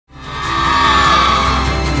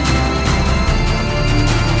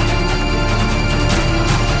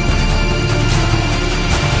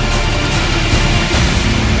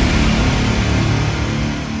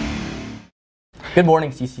Good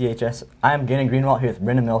morning, CCHS. I am Gannon Greenwald here with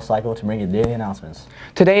Brendan Millcycle to bring you daily announcements.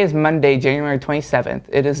 Today is Monday, January 27th.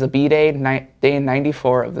 It is the B-Day, day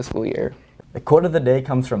 94 of the school year. The quote of the day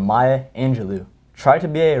comes from Maya Angelou. Try to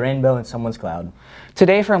be a rainbow in someone's cloud.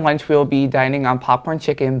 Today for lunch, we will be dining on popcorn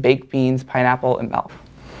chicken, baked beans, pineapple, and milk.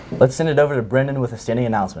 Let's send it over to Brendan with the standing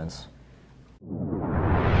announcements.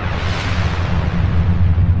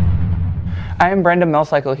 I am Brendan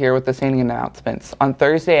Millcycle here with the standing announcements. On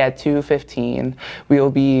Thursday at 2:15, we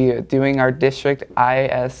will be doing our district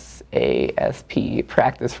ISASP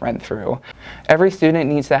practice run-through. Every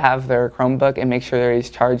student needs to have their Chromebook and make sure that it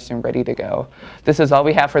is charged and ready to go. This is all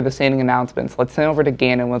we have for the standing announcements. Let's send over to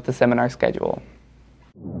Gannon with the seminar schedule.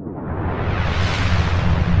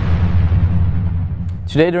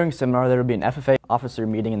 Today during seminar, there will be an FFA officer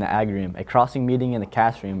meeting in the Ag Room, a crossing meeting in the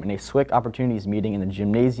CAS Room, and a SWIC opportunities meeting in the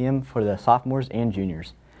gymnasium for the sophomores and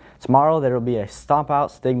juniors. Tomorrow, there will be a Stomp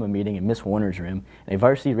Out Stigma meeting in Miss Warner's room and a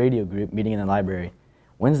varsity radio group meeting in the library.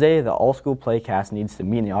 Wednesday, the all-school play cast needs to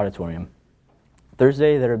meet in the auditorium.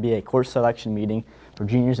 Thursday, there will be a course selection meeting for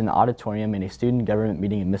juniors in the auditorium and a student government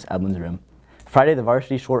meeting in Miss Edlin's room. Friday, the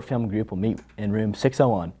varsity short film group will meet in room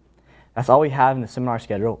 601. That's all we have in the seminar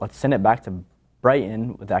schedule. Let's send it back to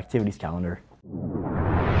Brighton with the activities calendar.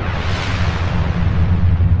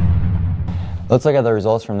 Let's look at the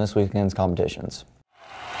results from this weekend's competitions.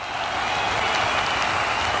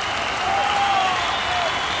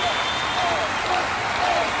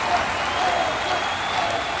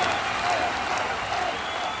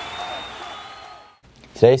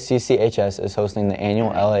 Today, CCHS is hosting the annual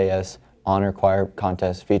LAS Honor Choir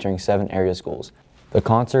Contest featuring 7 area schools. The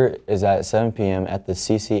concert is at 7 p.m. at the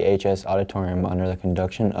CCHS Auditorium under the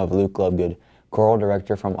conduction of Luke Lovegood, choral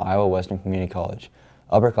director from Iowa Western Community College.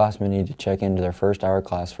 Upperclassmen need to check into their first hour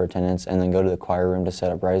class for attendance and then go to the choir room to set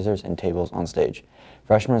up risers and tables on stage.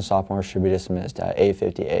 Freshmen and sophomores should be dismissed at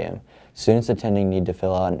 8:50 a.m. Students attending need to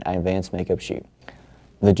fill out an advanced makeup sheet.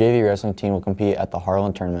 The JV wrestling team will compete at the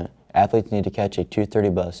Harlan Tournament. Athletes need to catch a 2:30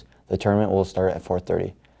 bus. The tournament will start at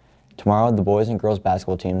 4:30. Tomorrow, the boys and girls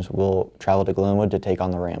basketball teams will travel to Glenwood to take on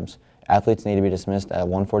the Rams. Athletes need to be dismissed at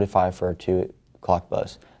 1:45 for a 2 o'clock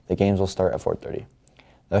bus. The games will start at 4:30.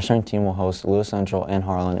 The wrestling team will host Lewis Central and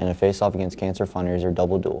Harlan in a face-off against Cancer Fundraiser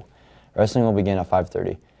double duel. Wrestling will begin at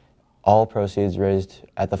 5:30. All proceeds raised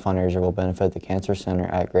at the fundraiser will benefit the Cancer Center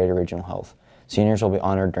at Greater Regional Health. Seniors will be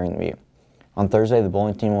honored during the meet. On Thursday, the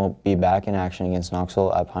bowling team will be back in action against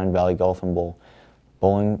Knoxville at Pine Valley Golf and Bowl.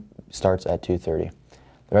 Bowling starts at 2:30.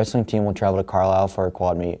 The wrestling team will travel to Carlisle for a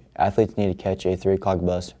quad meet. Athletes need to catch a 3 o'clock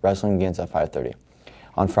bus. Wrestling begins at 5:30.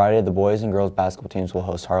 On Friday, the boys and girls basketball teams will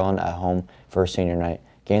host Harlan at home for a senior night.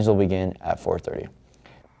 Games will begin at 4:30.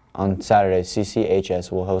 On Saturday, CCHS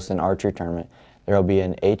will host an archery tournament. There will be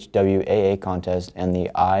an HWAA contest and the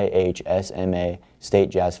IHSMA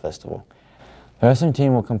State Jazz Festival. The wrestling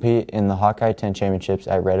team will compete in the Hawkeye 10 Championships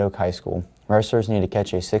at Red Oak High School. Wrestlers need to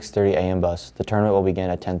catch a 6:30 a.m. bus. The tournament will begin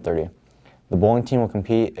at 10:30. The bowling team will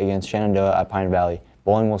compete against Shenandoah at Pine Valley.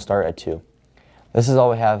 Bowling will start at 2. This is all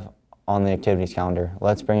we have on the activities calendar.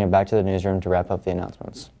 Let's bring it back to the newsroom to wrap up the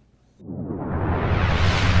announcements.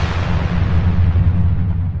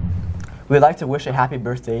 We'd like to wish a happy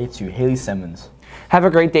birthday to Haley Simmons. Have a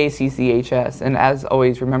great day, CCHS, and as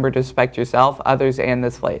always, remember to respect yourself, others, and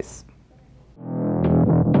this place.